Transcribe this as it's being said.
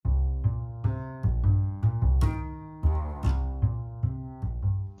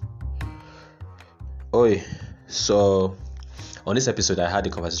Oi, so on this episode, I had a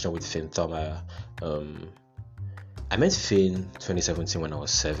conversation with Finn Thomaya. I met Finn 2017 when I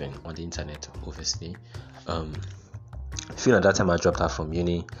was 7 on the internet, obviously. Um, Finn at that time I dropped out from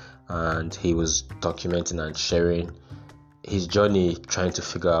uni, and he was documenting and sharing his journey, trying to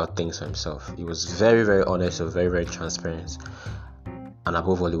figure out things for himself. He was very, very honest, and very, very transparent, and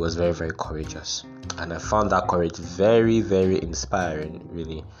above all, he was very, very courageous. And I found that courage very, very inspiring.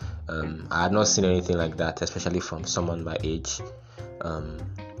 Really, I had not seen anything like that, especially from someone my age. Um,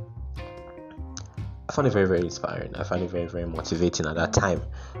 I found it very, very inspiring. I found it very, very motivating at that time.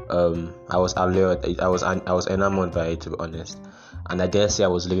 I was allured, I was enamored by it, to be honest. And I dare say I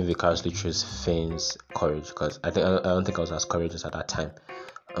was living vicariously through Finn's courage, because I don't think I was as courageous at that time.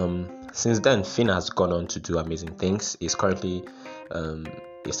 Since then, Finn has gone on to do amazing things. He's currently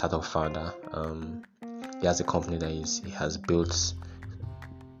a startup founder. He has a company that he has built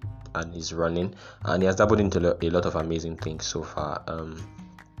and he's running, and he has dabbled into a lot of amazing things so far.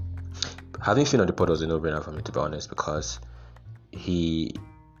 Having Finn on the pod was a no-brainer for me, to be honest, because he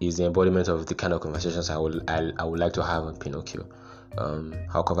is the embodiment of the kind of conversations I would like to have on Pinocchio.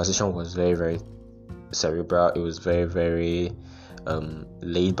 Our conversation was very, very cerebral. It was very, very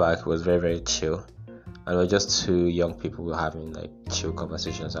laid back. It was very, very chill, and we're just two young people having like chill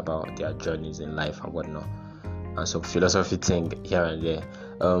conversations about their journeys in life and whatnot, and some philosophy thing here and there.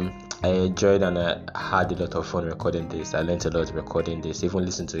 I enjoyed and I had a lot of fun recording this. I learned a lot recording this. Even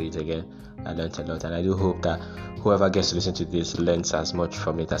listen to it again, I learned a lot, and I do hope that whoever gets to listen to this learns as much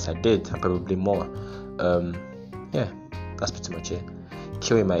from it as I did, and probably more. Yeah, that's pretty much it.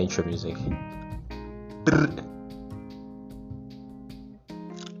 Cue in my intro music.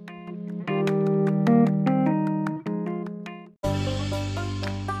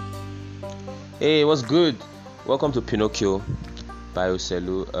 Hey, what's good? Welcome to Pinocchio by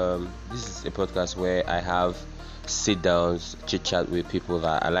Oselu. This is a podcast where I have sit downs, chit chat with people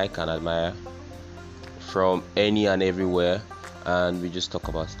that I like and admire from any and everywhere, and we just talk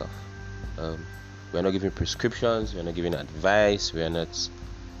about stuff. We're not giving prescriptions, we're not giving advice, we're not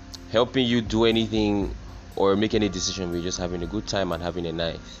helping you do anything or make any decision. We're just having a good time and having a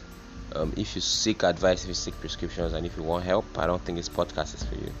nice. If you seek advice, if you seek prescriptions, and if you want help, I don't think this podcast is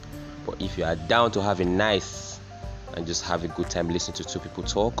for you. But if you are down to have a nice and just have a good time listening to two people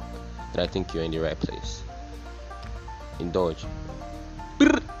talk, then I think you're in the right place. Indulge.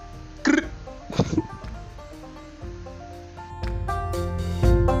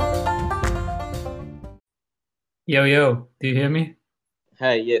 Yo, do you hear me?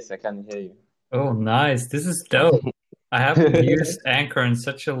 Hi, yes, I can hear you. Oh, nice. This is dope. I haven't used Anchor in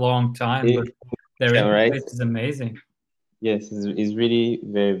such a long time, but their Yeah, right? interface is amazing. Yes, it's really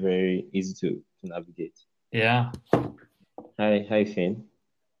very, very easy to navigate. Yeah. Hi, Finn.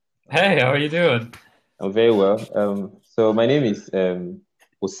 Hey, how are you doing? I'm very well. So my name is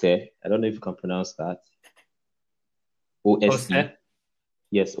Ose. I don't know if you can pronounce that. Ose. Ose?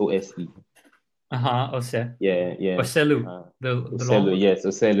 Yes, Ose. Ose. Yeah. Oselu, the long Oselu, one. yes,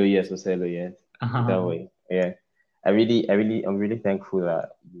 Oselu, yes. That Uh-huh. way. Yeah. I'm really thankful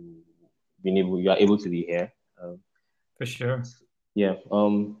that you are able to be here. For sure. Yeah.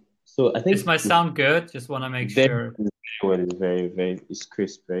 So I This think might sound good. Just want to make very sure. well, it's very, very, it's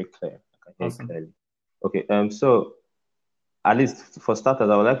crisp, very clear. I can hear it Awesome. clearly. Okay. So at least for starters,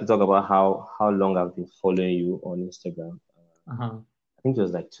 I would like to talk about how long I've been following you on Instagram. Uh-huh. I think it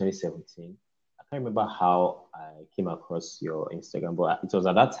was like 2017. I can't remember how I came across your Instagram, but it was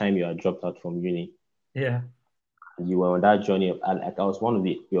at that time you had dropped out from uni. Yeah. And you were on that journey. Like I was one of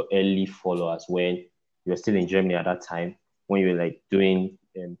your early followers when you were still in Germany at that time, when you were like doing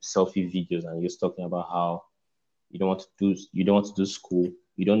selfie videos, and you were talking about how you don't want to do school,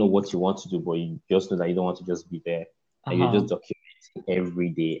 you don't know what you want to do, but you just know that you don't want to just be there, and you're Uh-huh. just documenting every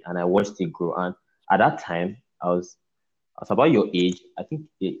day. And I watched it grow. And at that time, I was about your age. I think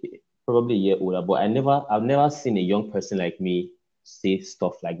probably a year older, but I've never seen a young person like me say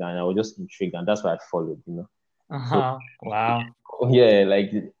stuff like that, and I was just intrigued, and that's why I followed. So Uh-huh. Wow. yeah,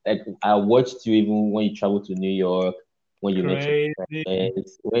 like I watched you even when you traveled to New York, when you met your Crazy.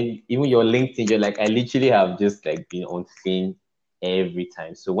 friends, when even your LinkedIn, you're like, I literally have just like been on Finn every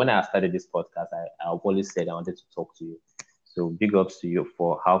time. So when I started this podcast, I've always said I wanted to talk to you. So big ups to you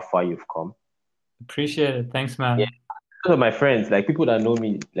for how far you've come. Appreciate it. Thanks, Yeah. man. Some of my friends, like people that know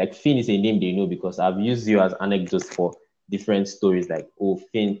me, like Finn is a name they know because I've used you as anecdotes for different stories. Like, oh,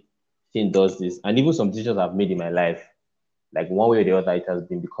 Finn does this, and even some decisions I've made in my life, like one way or the other, it has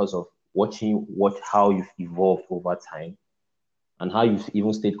been because of watch how you've evolved over time and how you've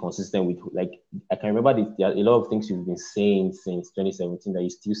even stayed consistent with. Like I can remember there are a lot of things you've been saying since 2017 that you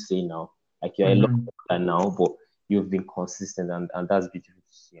still say now. Like you're a lot Hmm. older now, but you've been consistent, and that's beautiful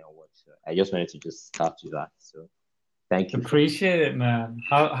to see and watch. So I just wanted to just start with that. So thank you for Appreciate it, man.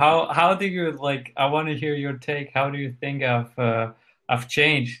 How do you like? I want to hear your take. How do you think I've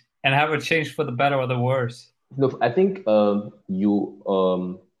changed, and have it changed for the better or the worse? no, I think you're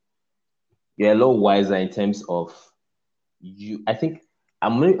a lot wiser in terms of you. I think I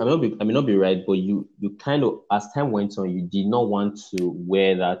may not be right, but you kind of, as time went on, you did not want to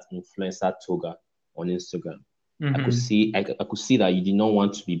wear that influencer toga on Instagram. Hmm. I could see that you did not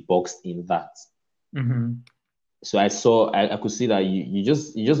want to be boxed in that. Hmm. So I could see that you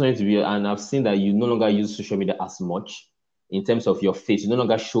just wanted to be, and I've seen that you no longer use social media as much in terms of your face. You no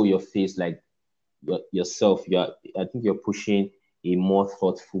longer show your face like yourself. I think you're pushing a more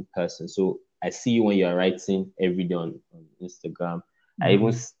thoughtful person. So I see you when you're writing every day on Instagram. I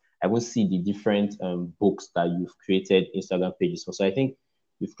even Hmm. I even see the different books that you've created Instagram pages for. So I think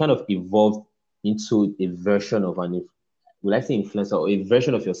you've kind of evolved into a version of will I say influencer, or a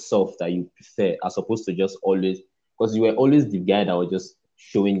version of yourself that you prefer, as opposed to just always, because you were always the guy that was just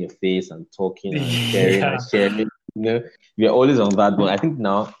showing your face and talking and Yeah. sharing. You're always on that. But I think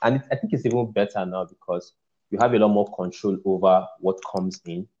now, and I think it's even better now because you have a lot more control over what comes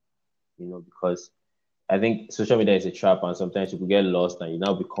in. Because I think social media is a trap, and sometimes you could get lost, and you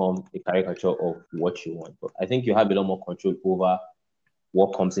now become a caricature of what you want. But I think you have a lot more control over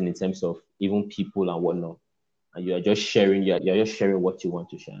what comes in terms of even people and whatnot, and you're just sharing what you want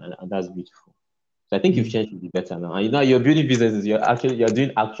to share, and that's beautiful. So I think you've changed to be better now. And you're building businesses. You're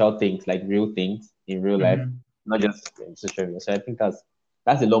doing actual things, like real things in real life, Hmm. not just social media. So I think that's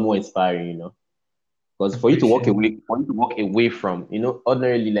a lot more inspiring. Because Appreciate it. for you to walk away from,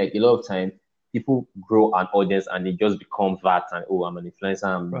 ordinarily, like a lot of time, people grow an audience and they just become that, and oh, I'm an influencer,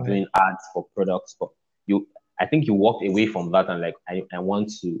 I'm Right. doing ads for products. But you, I think you walked away from that and like, I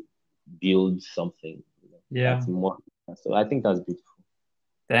want to build something, Yeah. that's more. So I think that's beautiful.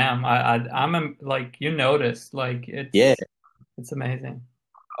 Damn. Like you noticed. Like Yeah, it's amazing.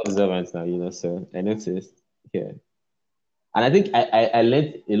 observant now, so I noticed. Yeah. And I think I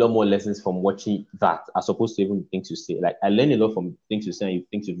learned a lot more lessons from watching that as opposed to even things you say. Like I learned a lot from things you say and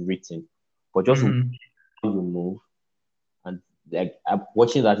things you've written. But just how Hmm. you move, and like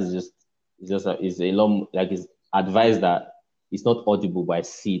watching that is a lot, like it's advice that it's not audible, but I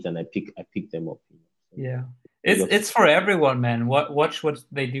see it and I pick them up. So Yeah. I It's just it's for everyone, man. Watch what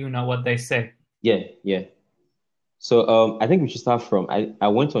they do, not what they say. yeah. So I think we should start from I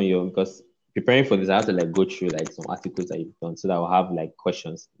went on your, because preparing for this I have to like go through like some articles that you've done so that I'll have like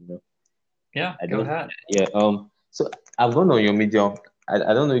questions. Yeah, I go don't ahead. yeah so I've gone on your Medium.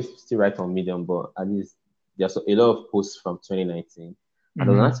 I don't know if you still write on Medium, but at least there's a lot of posts from 2019, and there's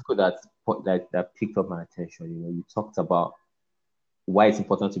an Hmm. article that picked up my attention. You talked about why it's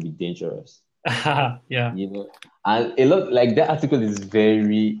important to be dangerous. Yeah. you know and a lot, like, that article is it's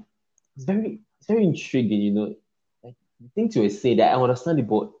very intriguing. Like the things you were saying, that I understand it,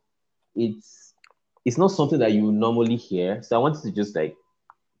 but it's it's not something that you normally hear. So I wanted to just like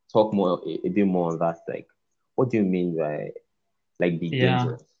talk a bit more on that. Like, what do you mean by like be Yeah.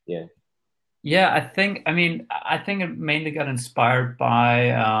 dangerous? Yeah. Yeah, I think it mainly got inspired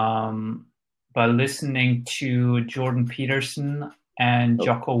by listening to Jordan Peterson and Oh,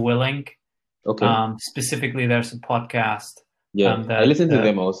 Jocko Willink. okay. Specifically, there's a podcast Yeah, I that listen to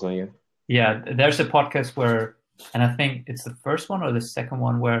them also. Yeah. yeah, there's a podcast where, and I think it's the first one or the second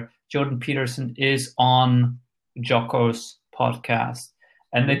one where Jordan Peterson is on Jocko's podcast,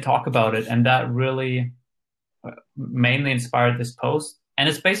 and they Mm-hmm. talk about it, and that really mainly inspired this post. And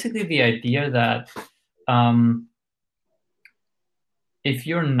it's basically the idea that um, if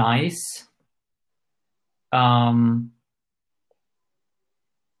you're nice, um,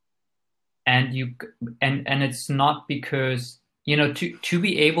 and you and it's not because to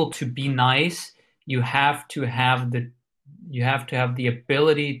be able to be nice, you have to have the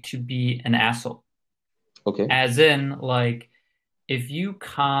ability to be an asshole. Okay. As in, like, if you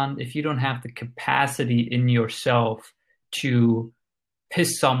don't have the capacity in yourself to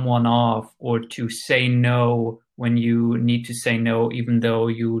piss someone off or to say no when you need to say no, even though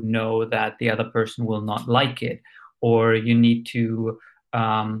you know that the other person will not like it, or you need to,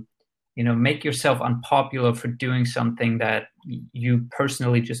 um, make yourself unpopular for doing something that you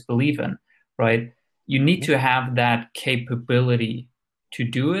personally just believe in, right? You need to have that capability to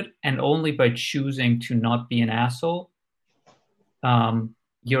do it, and only by choosing to not be an asshole,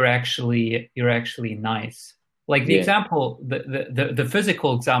 you're actually nice. Like the Yeah. example, the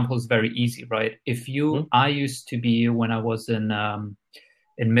physical example is very easy, right? Mm-hmm. I used to be, when I was in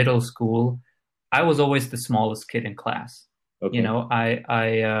middle school, I was always the smallest kid in class. You Okay. know,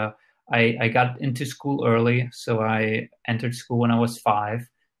 I got into school early, so I entered school when I was 5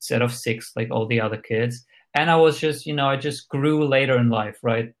 instead of 6, like all the other kids. And I was just, I just grew later in life,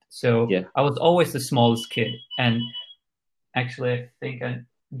 right? So Yeah. I was always the smallest kid. And actually, I think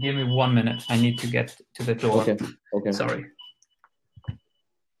give me 1 minute. I need to get to the door. Okay. Okay. Sorry.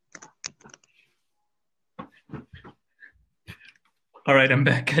 All right, I'm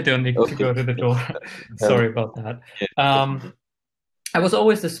back. I don't need to go to the door. Sorry about that. I was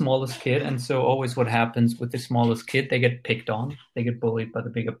always the smallest kid, and so always what happens with the smallest kid, they get picked on, they get bullied by the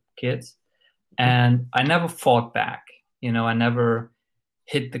bigger kids. And I never fought back. I never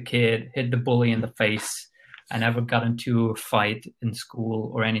hit the bully in the face. I never got into a fight in school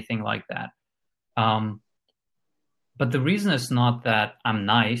or anything like that. But the reason is not that I'm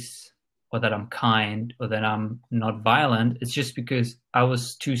nice or that I'm kind or that I'm not violent. It's just because I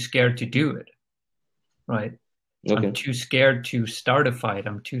was too scared to do it, right? Okay. I'm too scared to start a fight.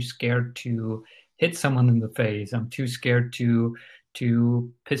 I'm too scared to hit someone in the face. I'm too scared to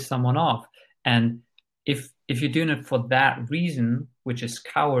piss someone off. And if you're doing it for that reason, which is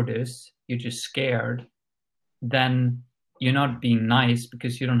cowardice, you're just scared, then you're not being nice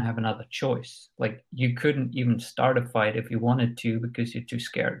because you don't have another choice. Like, you couldn't even start a fight if you wanted to because you're too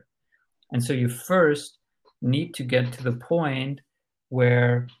scared. And so you first need to get to the point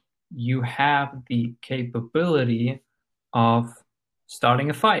where you have the capability of starting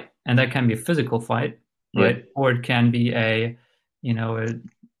a fight. And that can be a physical fight, right? Yeah. Or it can be a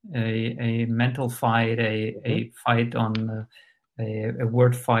mental fight, a fight on a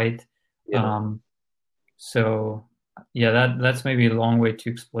word fight. Yeah. So yeah, that's maybe a long way to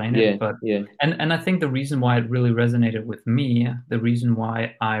explain it, but and I think the reason why it really resonated with me, the reason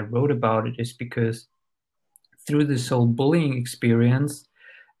why I wrote about it, is because through this whole bullying experience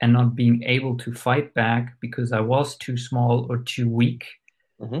and not being able to fight back because I was too small or too weak,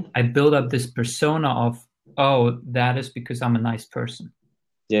 I built up this persona of, oh, that is because I'm a nice person.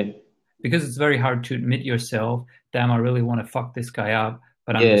 Yeah. Because it's very hard to admit yourself, damn, I really want to fuck this guy up,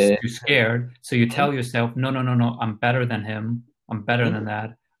 but I'm just too scared. So you tell yourself, no, I'm better than him. I'm better than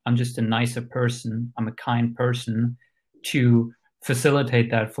that. I'm just a nicer person. I'm a kind person, to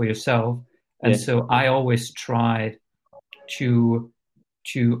facilitate that for yourself. And so I always tried to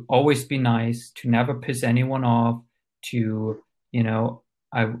always be nice, to never piss anyone off, to,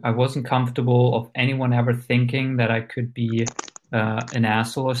 I wasn't comfortable of anyone ever thinking that I could be an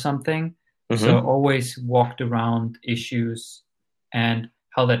asshole or something. So I always walked around issues. And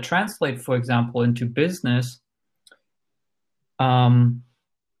how that translates, for example, into business, you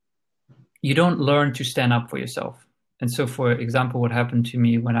don't learn to stand up for yourself. And so, for example, what happened to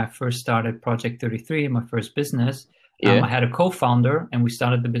me when I first started Project 33, my first business, I had a co-founder and we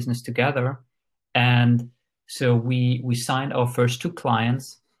started the business together. And so we signed our first 2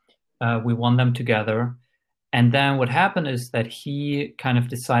 clients. We won them together. And then what happened is that he kind of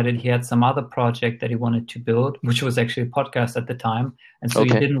decided he had some other project that he wanted to build, which was actually a podcast at the time. And so he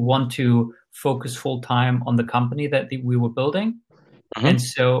didn't want to focus full time on the company that we were building. And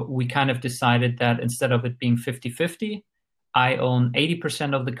so we kind of decided that instead of it being 50-50, I own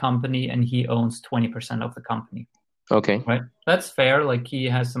 80% of the company and he owns 20% of the company. Okay. Right. That's fair. Like, he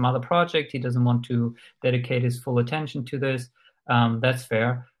has some other project. He doesn't want to dedicate his full attention to this. That's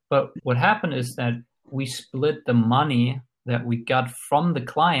fair. But what happened is that we split the money that we got from the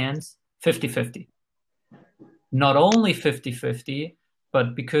clients 50-50. Not only 50-50,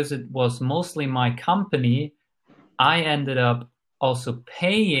 but because it was mostly my company, I ended up also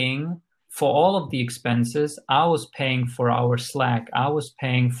paying for all of the expenses. I was paying for our Slack. I was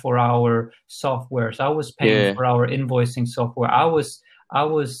paying for our softwares. I was paying for our invoicing software. I was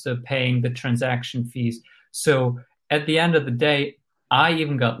paying the transaction fees. So at the end of the day, I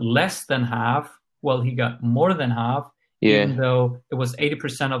even got less than half. Well, he got more than half, even though it was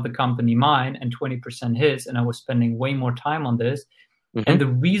 80% of the company mine and 20% his, and I was spending way more time on this. And the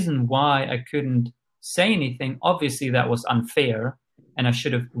reason why I couldn't say anything, obviously that was unfair, and I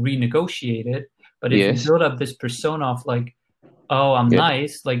should have renegotiated. But if you build up this persona of like, oh, I'm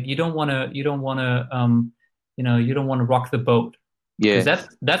nice, like you don't want to rock the boat. Because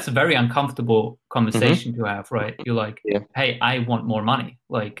that's a very uncomfortable conversation to have, right? You're like, hey, I want more money.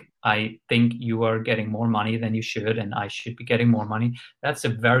 Like, I think you are getting more money than you should, and I should be getting more money. That's a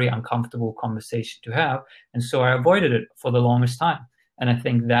very uncomfortable conversation to have. And so I avoided it for the longest time. And I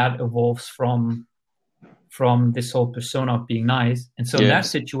think that evolves from this whole persona of being nice. And so in that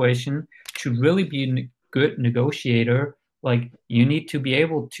situation, to really be a good negotiator, like, you need to be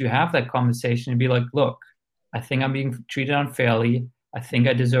able to have that conversation and be like, look, I think I'm being treated unfairly. I think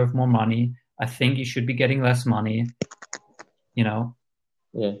I deserve more money. I think you should be getting less money,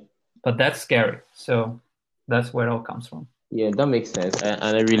 but that's scary. So that's where it all comes from. Yeah, that makes sense. And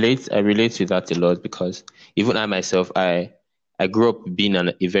I relate to that a lot because even I myself, I grew up being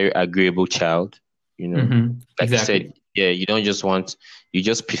a very agreeable child, you know. Like you said, Exactly. yeah, you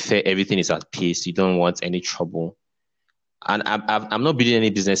just prefer everything is at peace. You don't want any trouble. And I'm not building any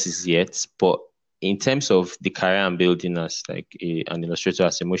businesses yet, but in terms of the career I'm building as like an illustrator,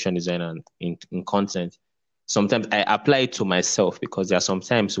 as a motion designer, and in content, sometimes I apply it to myself because there are some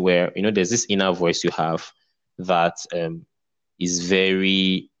times where there's this inner voice you have that is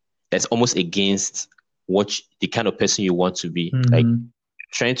very that's almost against the kind of person you want to be. Like Hmm.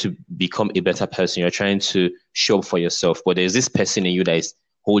 trying to become a better person, you're trying to show up for yourself, but there's this person in you that is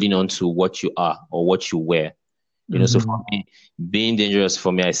holding on to what you are or what you wear. So for Hmm. me, being dangerous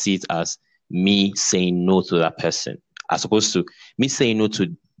for me, I see it as me saying no to that person, as opposed to me saying no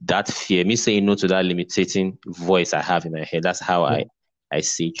to that fear, me saying no to that limiting voice I have in my head. That's how Yeah. I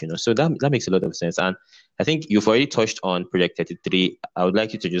see it. So that makes a lot of sense. And I think you've already touched on Project 33. I would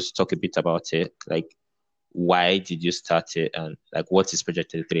like you to just talk a bit about it. Like, why did you start it, and like, what is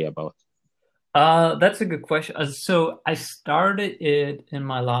Project 33 about? That's a good question. So I started it in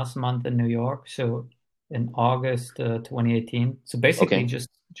my last month in New York, so in August 2018. So basically Okay.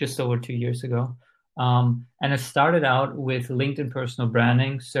 just over 2 years ago. And it started out with LinkedIn personal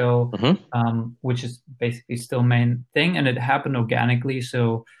branding, Mm-hmm. which is basically still main thing, and it happened organically.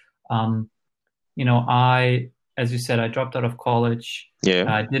 So um, as you said, I dropped out of college. Yeah.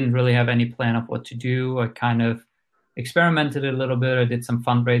 I didn't really have any plan of what to do. I kind of experimented a little bit. I did some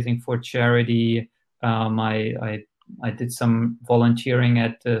fundraising for charity. I did some volunteering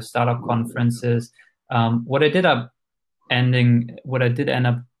at startup conferences. What I did end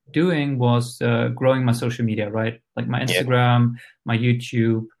up doing was growing my social media, right? Like my Yeah. Instagram, my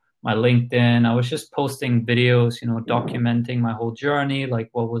YouTube, my LinkedIn. I was just posting videos, documenting my whole journey, like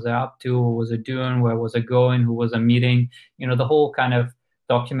what was I up to, what was I doing, where was I going, who was I meeting, the whole kind of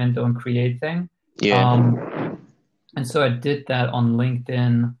document and create thing. Yeah. And so I did that on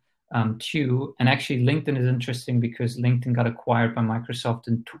LinkedIn too. And actually, LinkedIn is interesting because LinkedIn got acquired by Microsoft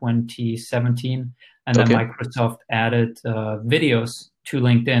in 2017. And then Okay. Microsoft added videos to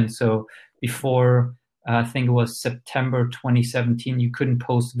LinkedIn. So before, I think it was September 2017, you couldn't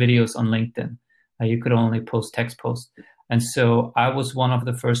post videos on LinkedIn. You could only post text posts. And so I was one of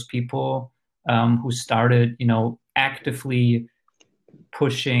the first people who started, actively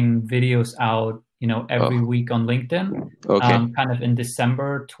pushing videos out, every Oh, week on LinkedIn, okay. kind of in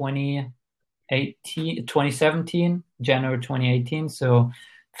December 2017, January 2018. So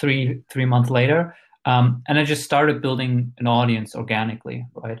three months later. And I just started building an audience organically,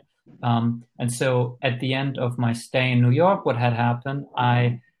 right? And so at the end of my stay in New York, what had happened,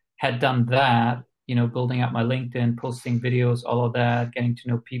 I had done that, building up my LinkedIn, posting videos, all of that, getting to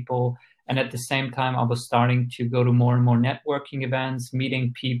know people. And at the same time, I was starting to go to more and more networking events,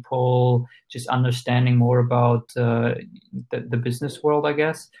 meeting people, just understanding more about the business world, I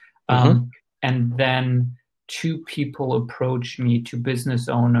guess. Mm-hmm. And then two people approached me, two business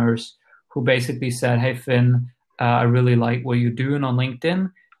owners, who basically said, "Hey, Finn, I really like what you're doing on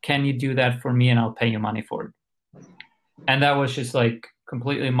LinkedIn. Can you do that for me and I'll pay you money for it?" And that was just like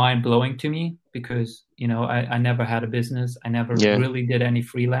completely mind blowing to me because I never had a business. I never Yeah. really did any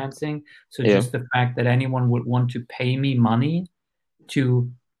freelancing. So Yeah. just the fact that anyone would want to pay me money to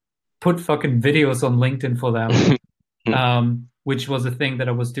put fucking videos on LinkedIn for them, which was a thing that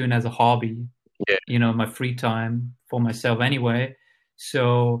I was doing as a hobby, Yeah. my free time for myself anyway.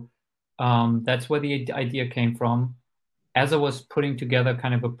 So that's where the idea came from. As I was putting together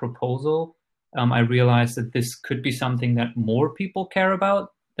kind of a proposal, I realized that this could be something that more people care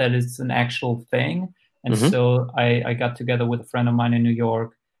about, that it's an actual thing. And Mm-hmm. so I got together with a friend of mine in New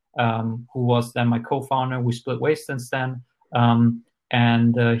York, who was then my co-founder. We split ways since then.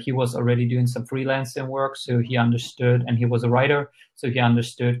 And he was already doing some freelancing work. So he understood, and he was a writer. So he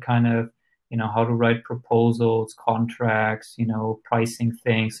understood kind of, how to write proposals, contracts, pricing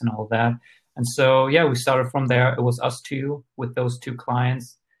things and all that. And so, yeah, we started from there. It was us two with those two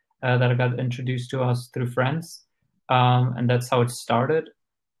clients that got introduced to us through friends. And that's how it started.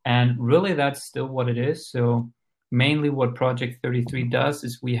 And really, that's still what it is. So, mainly what Project 33 does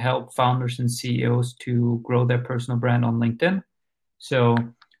is we help founders and CEOs to grow their personal brand on LinkedIn. So,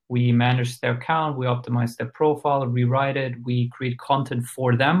 we manage their account, we optimize their profile, rewrite it, we create content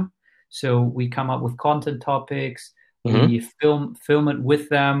for them. So, we come up with content topics, Mm-hmm. we film it with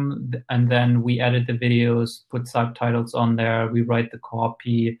them, and then we edit the videos, put subtitles on there, we write the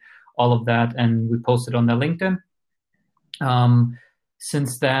copy, all of that, and we post it on their LinkedIn. Um,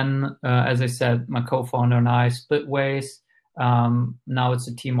 since then, as I said, my co-founder and I split ways. Now it's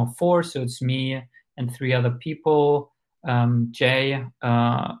a team of 4, so it's me and 3 other people. Jay,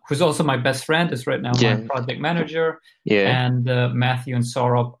 who's also my best friend, is right now my project manager. Yeah. And Matthew and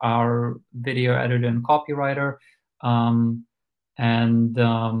Saurabh are video editor and copywriter. And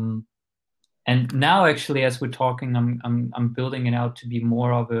now, actually, as we're talking, I'm building it out to be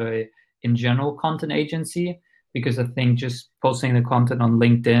more of a, in general, content agency, because I think just posting the content on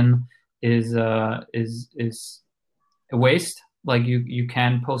LinkedIn is a waste. Like you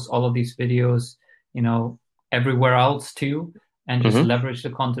can post all of these videos, everywhere else too, and just leverage the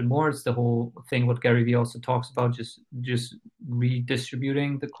content more. It's the whole thing what Gary Vee also talks about, just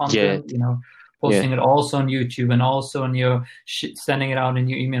redistributing the content, posting it also on YouTube, and also on your sending it out in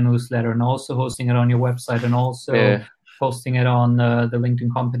your email newsletter, and also hosting it on your website, and also posting it on the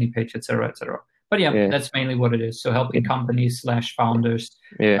LinkedIn company page, etc., etc. But that's mainly what it is. So helping companies / founders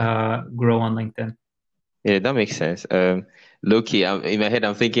grow on LinkedIn. Yeah, that makes sense. Low-key, in my head,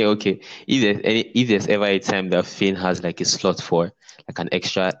 I'm thinking, okay, if there's ever a time that Finn has like a slot for like an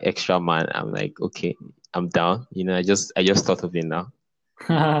extra man, I'm like, okay, I'm down. I just thought of it now.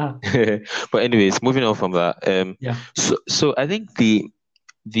 But anyways, moving on from that. So I think the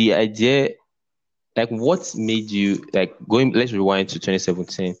idea, like, what made you like going? Let's rewind to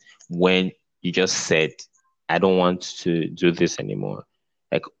 2017 when you just said, I don't want to do this anymore.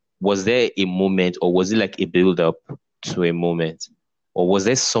 Like, was there a moment, or was it like a build up to a moment, or was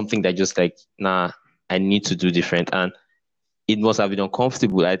there something that just like, nah, I need to do different? And it must have been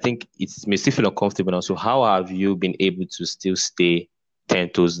uncomfortable. I think it may still feel uncomfortable now. So how have you been able to still stay 10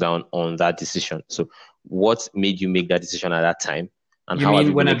 toes down on that decision? So what made you make that decision at that time? And you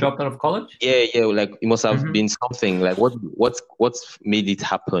mean when I dropped out of college? Yeah, like it must have been something. Like what made it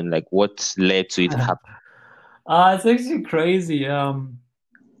happen? Like what led to it happen? It's actually crazy.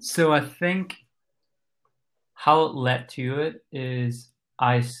 So I think how it led to it is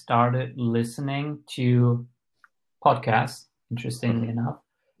I started listening to podcasts, interestingly enough.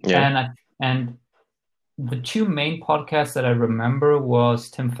 And the 2 main podcasts that I remember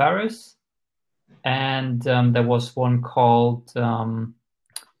was Tim Ferriss, and there was one called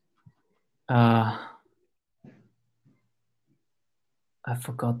I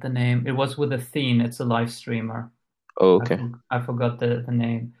forgot the name. It was with Athene. It's a live streamer. Oh, okay. I forgot the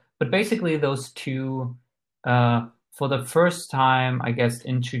name. But basically those 2, for the first time, I guess,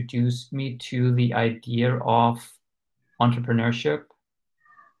 introduced me to the idea of entrepreneurship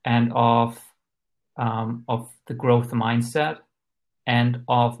and of the growth mindset, and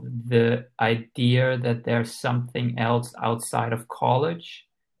of the idea that there's something else outside of college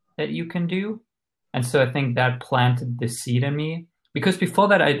that you can do. And so I think that planted the seed in me, because before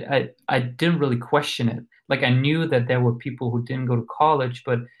that I didn't really question it. Like, I knew that there were people who didn't go to college,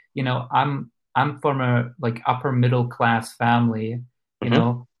 but I'm from a like upper middle class family.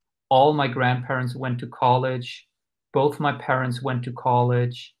 All my grandparents went to college. Both my parents went to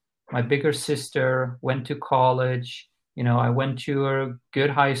college. My bigger sister went to college. I went to a good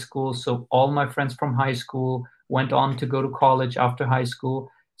high school, so all my friends from high school went on to go to college after high school.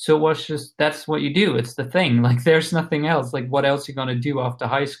 So it was just, that's what you do. It's the thing. Like, there's nothing else. Like, what else are you going to do after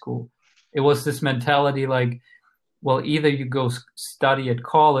high school? It was this mentality like, well, either you go study at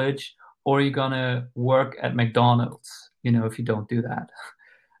college or you're going to work at McDonald's, if you don't do that.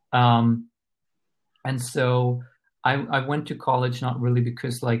 And so I went to college not really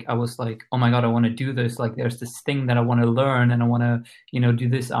because like I was like, oh my God, I want to do this. Like, there's this thing that I want to learn and I want to, do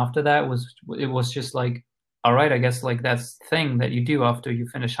this after that. It was just like, all right, I guess like that's the thing that you do after you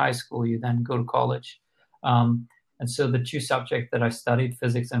finish high school, you then go to college. And so the 2 subjects that I studied,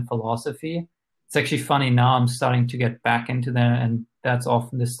 physics and philosophy, it's actually funny now I'm starting to get back into them, and that's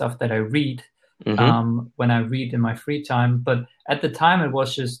often the stuff that I read when I read in my free time. But at the time, it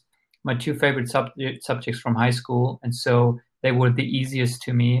was just my 2 favorite subjects from high school, and so they were the easiest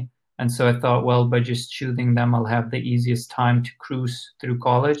to me. And so I thought, well, by just choosing them, I'll have the easiest time to cruise through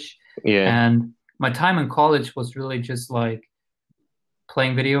college. And my time in college was really just like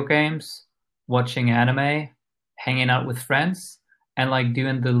playing video games, watching anime, hanging out with friends, and like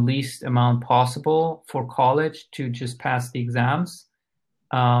doing the least amount possible for college to just pass the exams.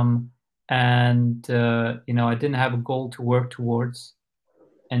 I didn't have a goal to work towards.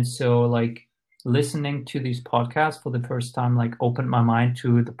 And so like listening to these podcasts for the first time, like opened my mind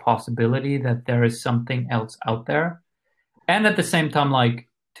to the possibility that there is something else out there. And at the same time, like,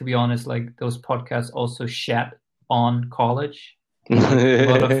 to be honest, like those podcasts also shat on college.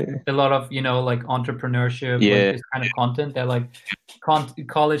 like a lot of like entrepreneurship, like Yeah. this kind of content. They're like,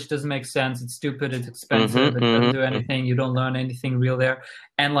 college doesn't make sense, it's stupid, it's expensive, Mm-hmm, it doesn't mm-hmm, do anything, you don't learn anything real there.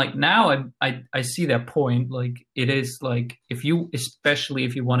 And like now I see that point. Like it is like, especially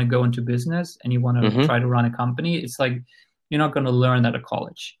if you want to go into business and you want to mm-hmm. try to run a company, it's like you're not going to learn that at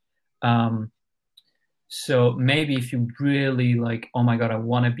college. So maybe if you really like, oh my God, I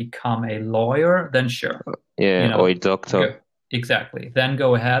want to become a lawyer, then sure, Yeah, or a go, doctor. exactly. Then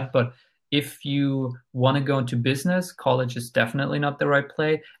go ahead. But if you want to go into business, college is definitely not the right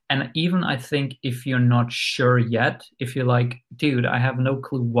play. And even I think if you're not sure yet, if you're like, dude, I have no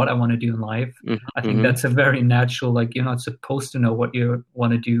clue what I want to do in life, I Mm-hmm, think mm-hmm. that's a very natural, like you're not supposed to know what you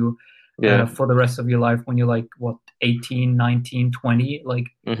want to do Yeah. for the rest of your life when you're like, what, 18, 19, 20? Like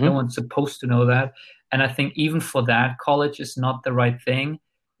no Mm-hmm. one's supposed to know that. And I think even for that, college is not the right thing,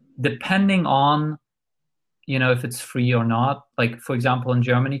 depending on if it's free or not. Like, for example, in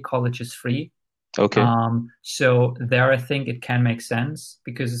Germany, college is free. Okay. So there, I think it can make sense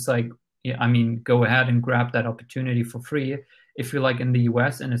because it's like, yeah, I mean, go ahead and grab that opportunity for free. If you're like in the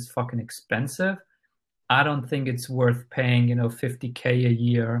US and it's fucking expensive, I don't think it's worth paying, 50K a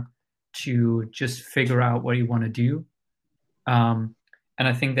year to just figure out what you want to do. And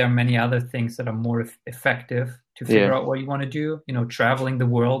I think there are many other things that are more effective to figure Yeah. out what you want to do. Traveling the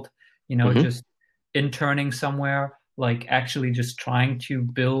world, Mm-hmm. just interning somewhere, like actually just trying to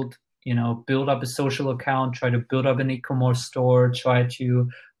build up a social account, try to build up an e-commerce store, try to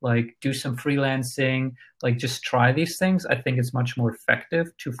like do some freelancing, like just try these things. I think it's much more effective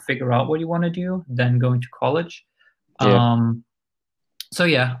to figure out what you want to do than going to college. Yeah. So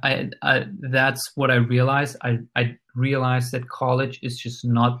yeah, that's what I realized. I realized that college is just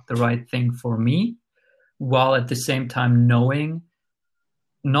not the right thing for me, while at the same time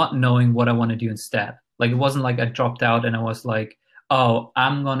not knowing what I want to do instead. Like it wasn't like I dropped out and I was like, oh,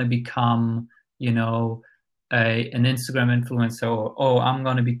 I'm gonna become, an Instagram influencer, or oh, I'm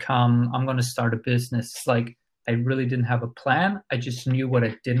gonna start a business. It's like I really didn't have a plan. I just knew what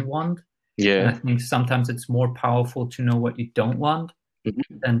I didn't want. And I Yeah. think sometimes it's more powerful to know what you don't want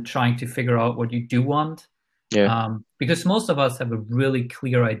Mm-hmm. than trying to figure out what you do want. Yeah. Because most of us have a really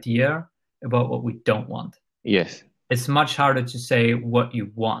clear idea about what we don't want. Yes. It's much harder to say what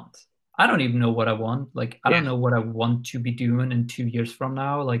you want. I don't even know what I want. Like, I Yeah. don't know what I want to be doing in 2 years from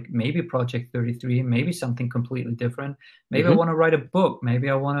now. Like, maybe Project 33, maybe something completely different. Maybe I Mm-hmm. want to write a book.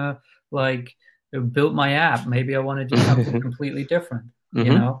 Maybe I want to, like, build my app. Maybe I want to do something completely different,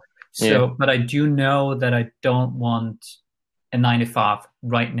 Mm-hmm. Yeah. So, but I do know that I don't want a 9 to 5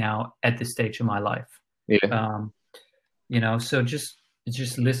 right now at this stage of my life. Yeah. Um, so just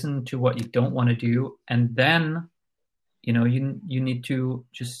listen to what you don't want to do, and then you need to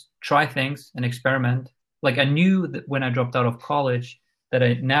just try things and experiment. Like I knew that when I dropped out of college that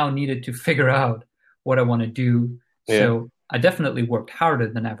I now needed to figure out what I want to do. Yeah. So I definitely worked harder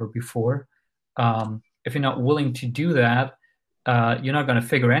than ever before. If you're not willing to do that, you're not going to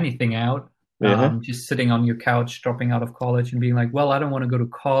figure anything out. Yeah. Just sitting on your couch, dropping out of college and being like, well, I don't want to go to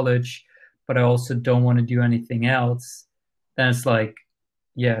college, but I also don't want to do anything else. Then it's like,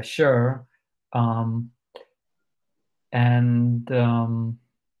 yeah, sure. And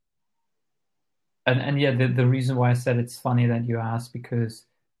yeah, the reason why I said it's funny that you asked, because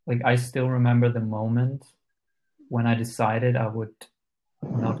like I still remember the moment when I decided I would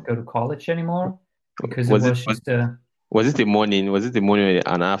not go to college anymore, because it Was it was just a was it the morning? Was it the morning or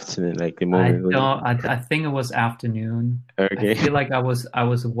an afternoon? Like the I moment? Was it? don't I think it was afternoon. I Okay. feel like I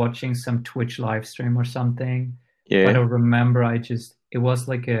was watching some Twitch live stream or something, but I Yeah. remember it was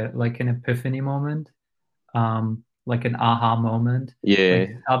like an epiphany moment, like an aha moment. Like Yeah.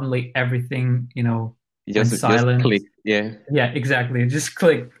 suddenly everything, It went just silent. clicked. Yeah. Yeah, exactly. It just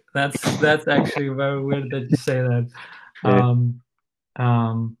clicked. That's actually very weird that you say that. Yeah. Um,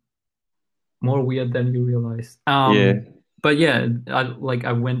 um, More weird than you realize. Yeah. But yeah,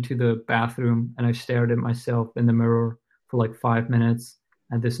 I went to the bathroom and I stared at myself in the mirror for like 5 minutes,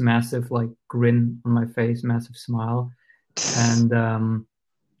 and this massive like grin on my face, massive smile, and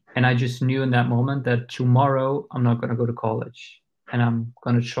I just knew in that moment that tomorrow I'm not gonna go to college and I'm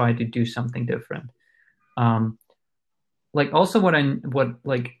gonna try to do something different. Um, like also what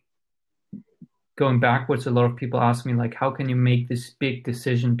like going backwards, a lot of people ask me like, how can you make this big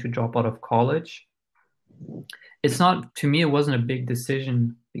decision to drop out of college? It's not, to me, it wasn't a big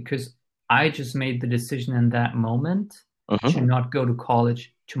decision because I just made the decision in that moment to Uh-huh. not go to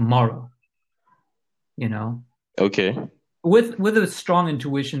college tomorrow, you know, Okay. with a strong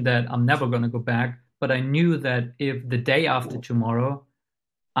intuition that I'm never going to go back. But I knew that if the day after tomorrow,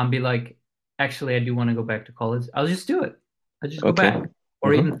 I'll be like, actually, I do want to go back to college, I'll just do it. I just go Okay. back.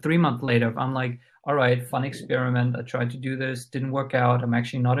 Or Mm-hmm. even 3 months later, if I'm like, all right, fun experiment. I tried to do this, didn't work out. I'm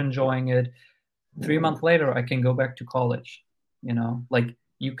actually not enjoying it. 3 months later, I can go back to college. Like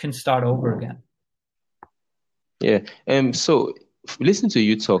you can start over again. Yeah. So listen to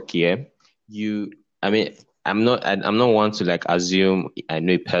you talk here. You, I mean, I'm not one to like assume I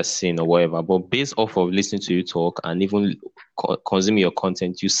know a person or whatever, but based off of listening to you talk and even consuming your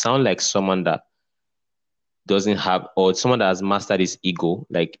content, you sound like someone that doesn't have, or someone that has mastered his ego.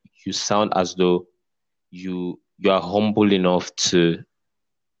 Like you sound as though you are humble enough to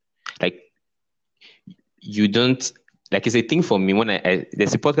like you don't like it's a thing for me when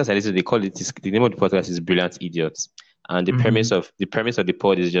there's a podcast I listen to, they call it the name of the podcast is Brilliant Idiots. And Hmm. the premise of the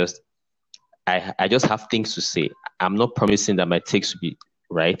pod is just I just have things to say. I'm not promising that my takes will be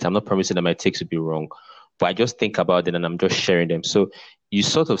right. I'm not promising that my takes will be wrong. But I just think about it and I'm just sharing them. So you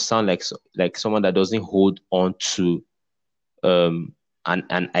sort of sound like someone that doesn't hold on to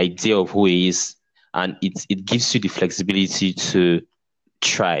an idea of who he is, and it gives you the flexibility to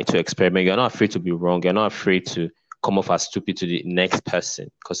try to experiment. You're not afraid to be wrong. You're not afraid to come off as stupid to the next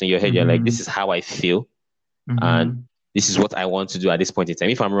person. Because in your head, you're like, this Hmm. is how I feel, and Hmm. this is what I want to do at this point in time.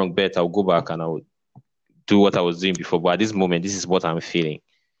 If I'm wrong, bet I'll go back and I'll do what I was doing before. But at this moment, this is what I'm feeling.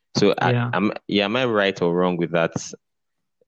 So Yeah. am I right or wrong with that